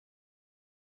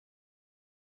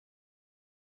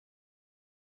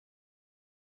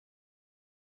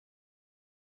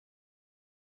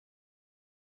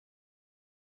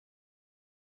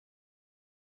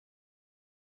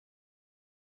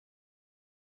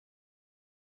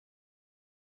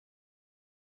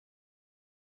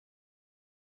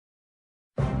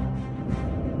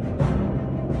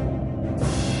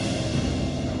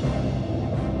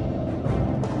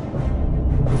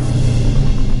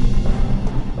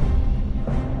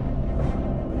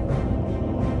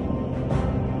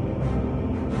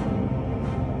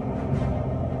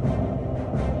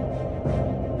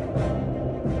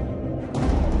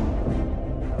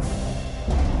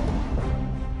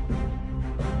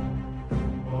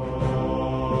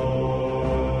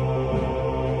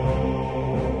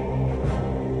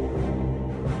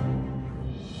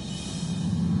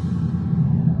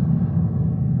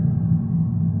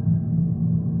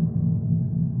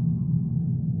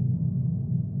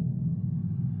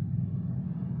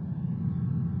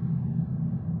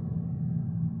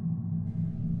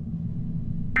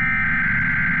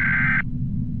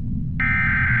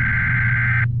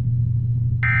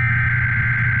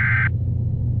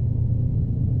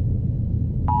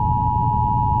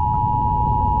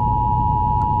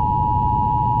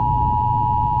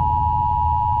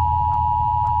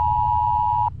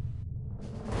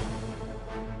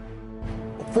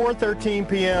4:13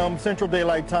 p.m. Central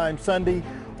Daylight Time, Sunday,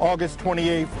 August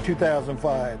 28,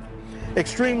 2005.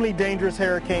 Extremely dangerous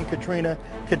Hurricane Katrina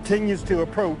continues to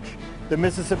approach the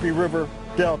Mississippi River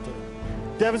Delta.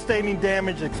 Devastating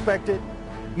damage expected.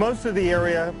 Most of the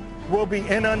area will be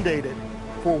inundated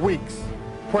for weeks,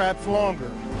 perhaps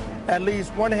longer. At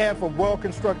least one half of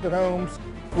well-constructed homes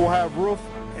will have roof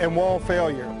and wall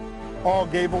failure. All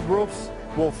gabled roofs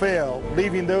will fail,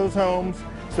 leaving those homes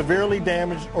severely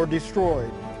damaged or destroyed.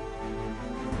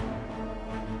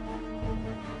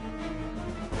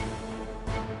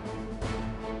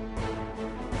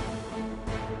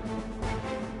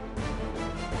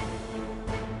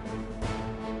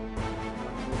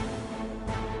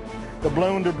 The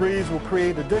blown debris will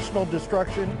create additional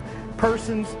destruction.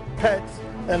 Persons, pets,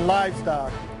 and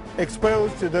livestock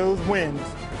exposed to those winds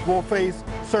will face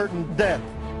certain death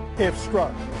if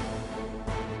struck.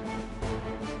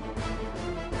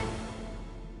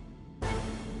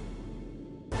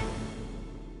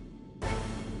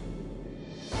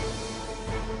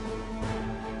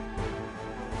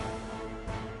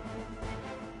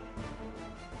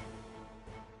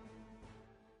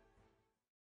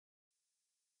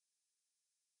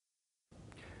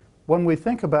 When we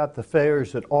think about the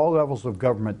failures at all levels of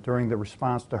government during the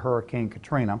response to Hurricane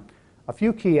Katrina, a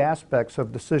few key aspects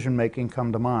of decision-making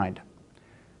come to mind.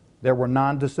 There were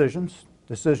non-decisions,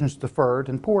 decisions deferred,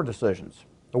 and poor decisions.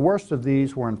 The worst of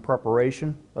these were in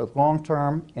preparation, both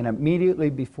long-term and immediately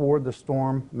before the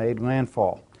storm made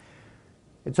landfall.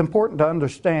 It's important to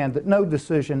understand that no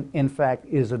decision, in fact,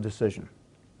 is a decision.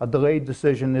 A delayed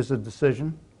decision is a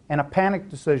decision, and a panicked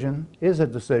decision is a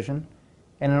decision,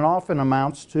 and it often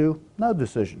amounts to no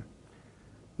decision.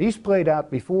 These played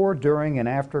out before, during, and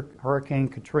after Hurricane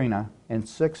Katrina in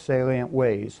 6 salient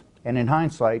ways, and in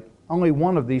hindsight, only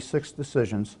one of these 6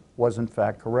 decisions was in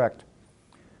fact correct.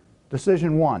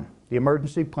 Decision 1, the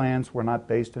emergency plans were not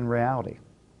based in reality.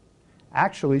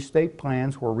 Actually, state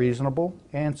plans were reasonable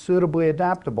and suitably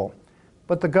adaptable,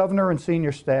 but the governor and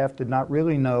senior staff did not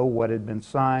really know what had been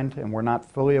signed and were not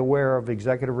fully aware of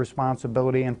executive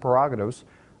responsibility and prerogatives,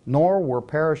 nor were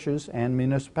parishes and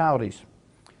municipalities.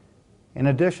 In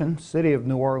addition, City of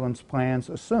New Orleans plans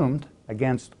assumed,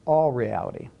 against all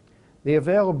reality, the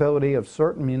availability of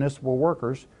certain municipal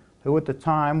workers who at the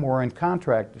time were in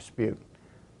contract dispute,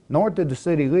 nor did the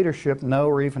city leadership know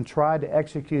or even try to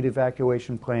execute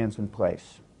evacuation plans in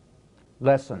place.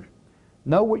 Lesson: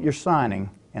 know what you're signing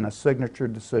in a signature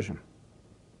decision.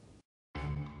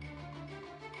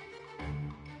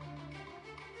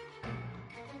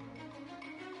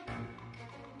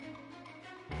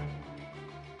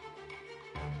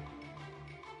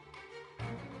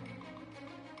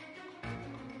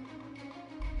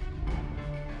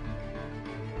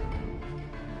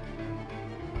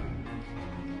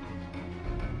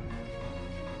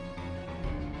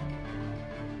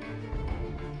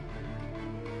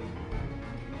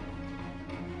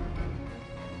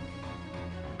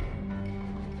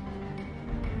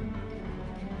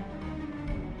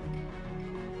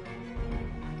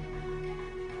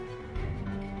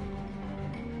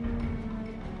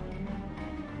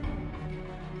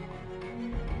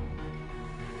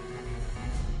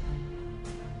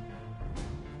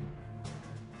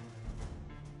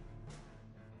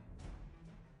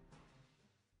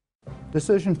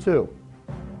 Decision 2.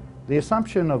 The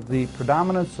assumption of the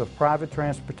predominance of private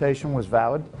transportation was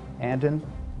valid and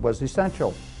was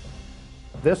essential.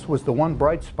 This was the one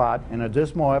bright spot in a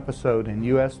dismal episode in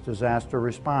U.S. disaster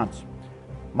response.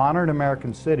 Modern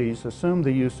American cities assumed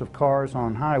the use of cars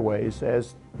on highways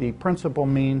as the principal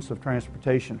means of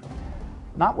transportation.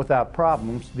 Not without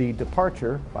problems, the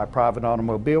departure by private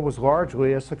automobile was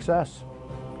largely a success.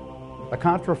 A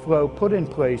contraflow put in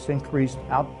place increased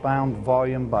outbound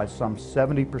volume by some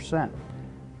 70%.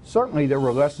 Certainly there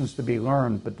were lessons to be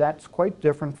learned, but that's quite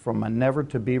different from a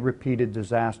never-to-be-repeated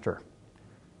disaster.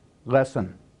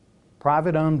 Lesson: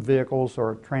 private-owned vehicles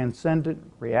are a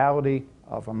transcendent reality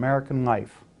of American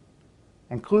life.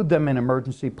 Include them in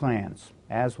emergency plans,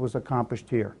 as was accomplished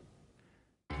here.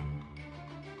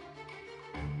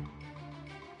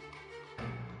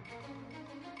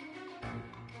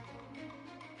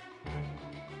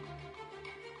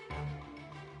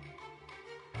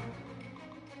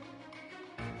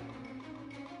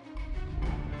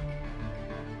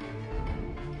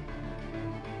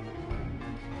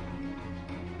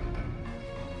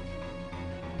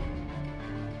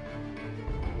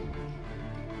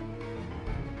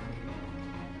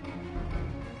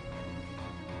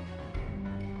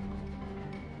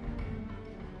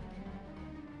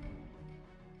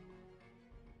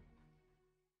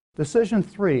 Decision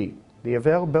 3, the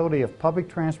availability of public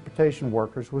transportation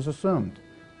workers was assumed.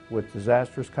 with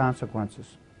disastrous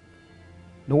consequences.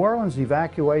 New Orleans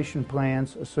evacuation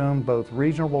plans assumed both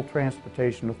Regional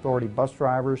Transportation Authority bus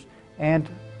drivers and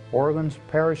Orleans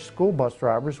Parish school bus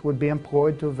drivers would be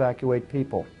employed to evacuate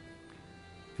people.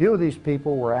 Few of these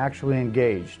people were actually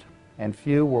engaged, and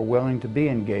few were willing to be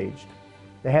engaged.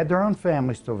 They had their own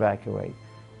families to evacuate,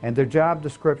 and their job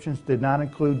descriptions did not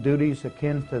include duties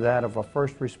akin to that of a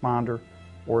first responder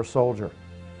or a soldier.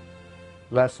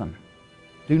 Lesson: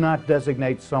 do not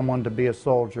designate someone to be a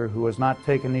soldier who has not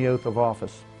taken the oath of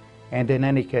office, and in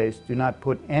any case, do not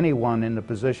put anyone in the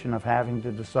position of having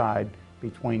to decide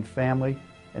between family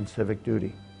and civic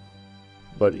duty.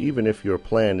 But even if your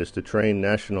plan is to train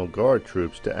National Guard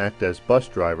troops to act as bus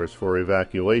drivers for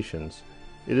evacuations,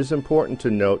 it is important to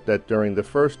note that during the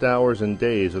first hours and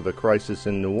days of the crisis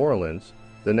in New Orleans,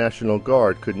 the National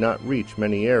Guard could not reach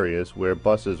many areas where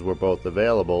buses were both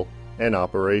available and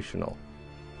operational.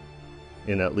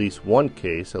 In at least one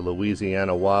case, a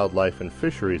Louisiana wildlife and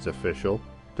fisheries official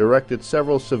directed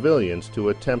several civilians to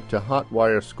attempt to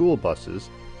hotwire school buses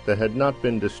that had not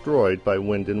been destroyed by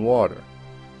wind and water.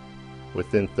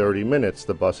 Within 30 minutes,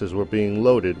 the buses were being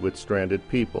loaded with stranded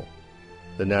people.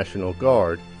 The National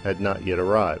Guard had not yet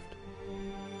arrived.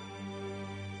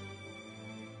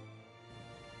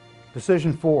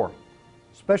 Decision 4.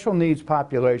 Special needs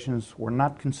populations were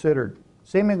not considered,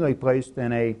 seemingly placed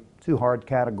in a too hard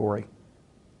category.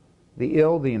 The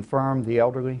ill, the infirm, the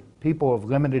elderly, people of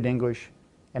limited English,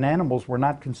 and animals were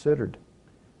not considered.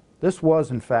 This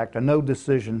was, in fact, a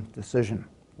no-decision decision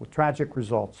with tragic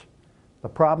results. The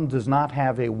problem does not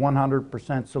have a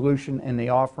 100% solution in the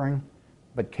offering,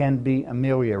 but can be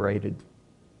ameliorated.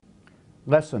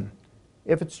 Lesson: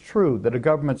 if it's true that a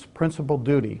government's principal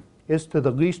duty is to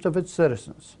the least of its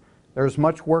citizens, there is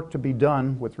much work to be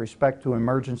done with respect to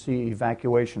emergency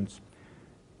evacuations.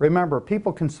 Remember,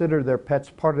 people consider their pets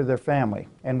part of their family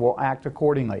and will act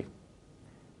accordingly.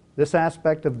 This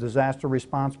aspect of disaster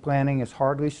response planning is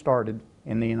hardly started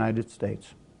in the United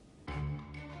States.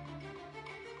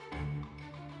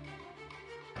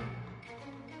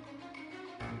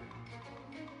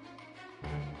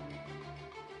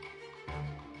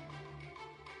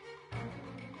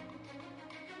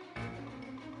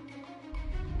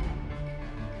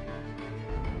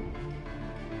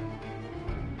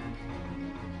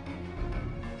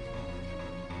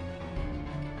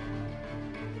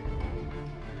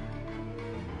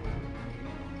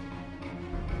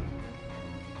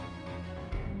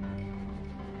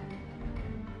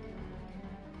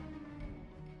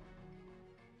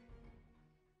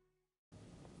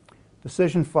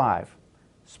 Decision 5.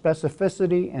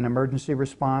 Specificity in emergency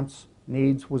response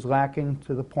needs was lacking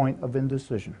to the point of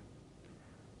indecision.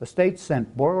 The state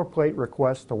sent boilerplate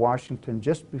requests to Washington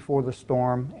just before the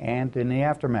storm and in the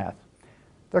aftermath.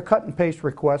 Their cut-and-paste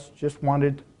requests just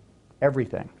wanted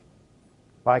everything.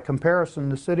 By comparison,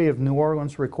 the City of New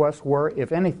Orleans' requests were,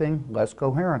 if anything, less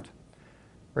coherent.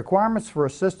 Requirements for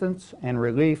assistance and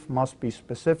relief must be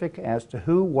specific as to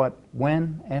who, what,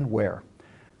 when, and where.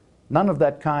 None of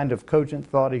that kind of cogent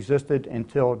thought existed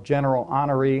until General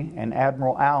Honoré and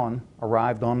Admiral Allen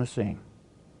arrived on the scene.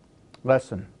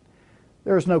 Lesson: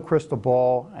 there is no crystal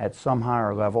ball at some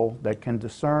higher level that can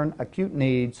discern acute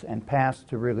needs and pass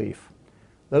to relief.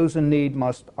 Those in need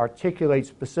must articulate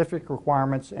specific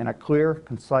requirements in a clear,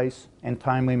 concise, and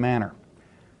timely manner.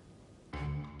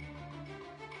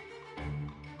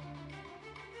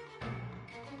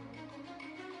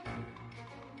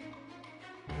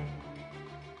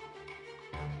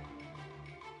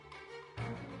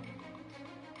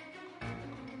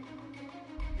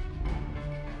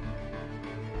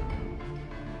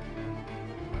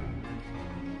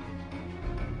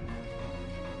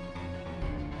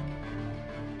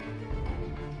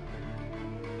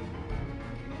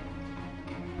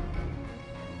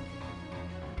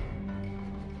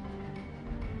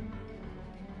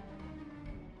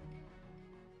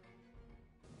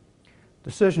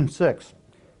 Decision 6.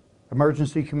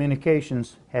 Emergency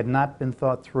communications had not been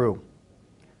thought through.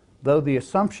 Though the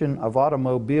assumption of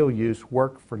automobile use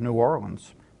worked for New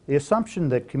Orleans, the assumption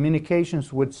that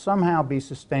communications would somehow be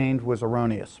sustained was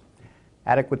erroneous.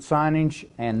 Adequate signage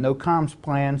and no comms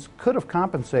plans could have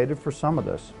compensated for some of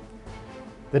this.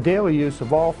 The daily use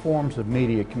of all forms of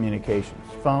media communications,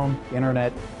 phone,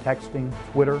 internet, texting,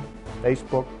 Twitter,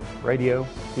 Facebook, radio,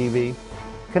 TV,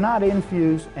 cannot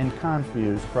infuse and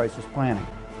confuse crisis planning.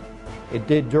 It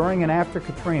did during and after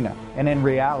Katrina, and in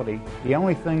reality, the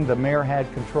only thing the mayor had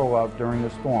control of during the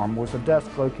storm was a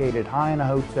desk located high in a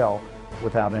hotel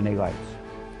without any lights.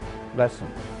 Lesson: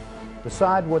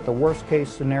 decide what the worst-case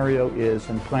scenario is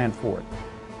and plan for it.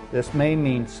 This may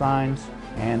mean signs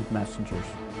and messengers.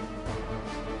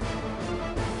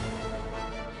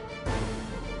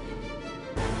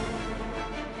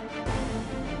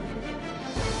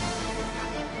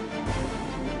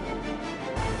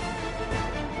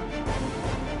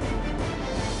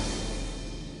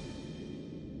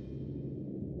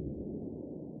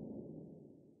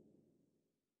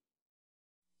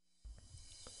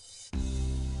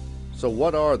 So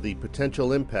what are the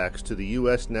potential impacts to the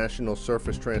U.S. national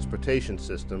surface transportation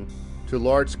system to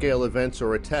large-scale events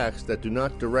or attacks that do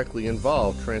not directly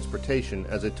involve transportation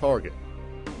as a target?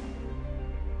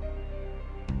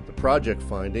 The project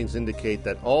findings indicate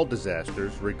that all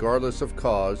disasters, regardless of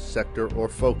cause, sector, or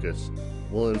focus,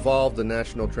 will involve the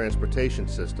national transportation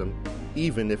system,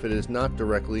 even if it is not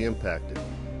directly impacted.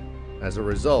 As a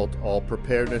result, all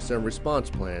preparedness and response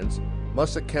plans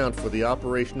must account for the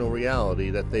operational reality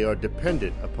that they are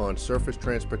dependent upon surface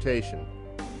transportation,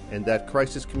 and that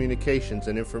crisis communications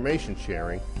and information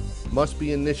sharing must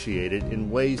be initiated in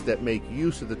ways that make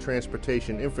use of the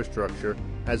transportation infrastructure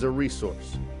as a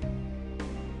resource.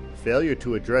 Failure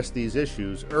to address these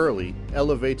issues early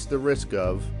elevates the risk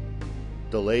of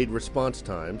delayed response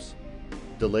times,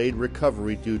 delayed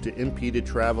recovery due to impeded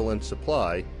travel and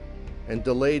supply, and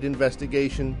delayed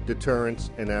investigation, deterrence,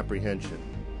 and apprehension.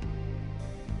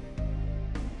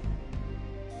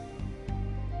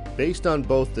 Based on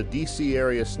both the D.C.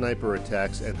 area sniper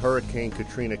attacks and Hurricane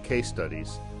Katrina case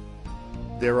studies,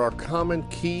 there are common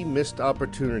key missed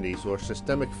opportunities or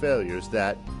systemic failures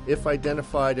that, if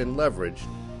identified and leveraged,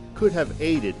 could have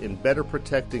aided in better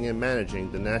protecting and managing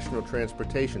the national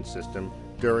transportation system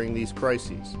during these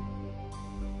crises.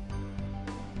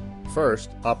 First,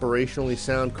 operationally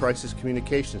sound crisis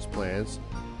communications plans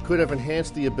could have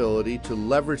enhanced the ability to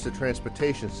leverage the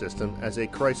transportation system as a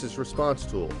crisis response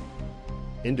tool.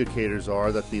 Indicators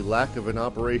are that the lack of an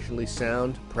operationally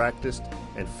sound, practiced,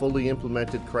 and fully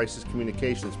implemented crisis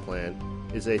communications plan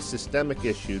is a systemic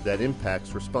issue that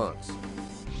impacts response.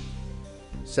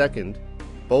 Second,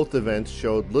 both events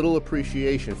showed little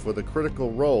appreciation for the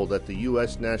critical role that the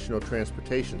U.S. national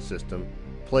transportation system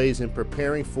plays in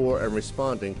preparing for and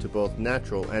responding to both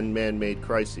natural and man-made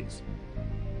crises.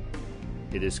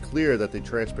 It is clear that the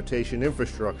transportation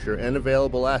infrastructure and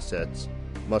available assets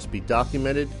must be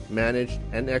documented, managed,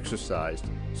 and exercised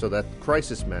so that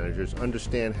crisis managers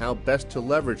understand how best to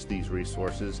leverage these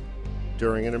resources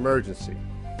during an emergency.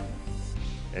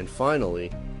 And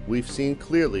finally, we've seen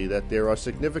clearly that there are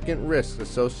significant risks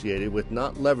associated with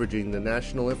not leveraging the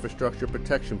National Infrastructure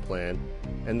Protection Plan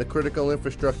and the Critical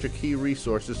Infrastructure Key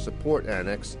Resources Support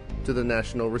Annex to the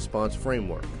National Response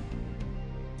Framework.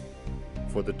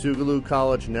 For the Tougaloo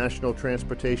College National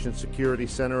Transportation Security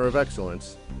Center of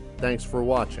Excellence, thanks for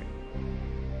watching.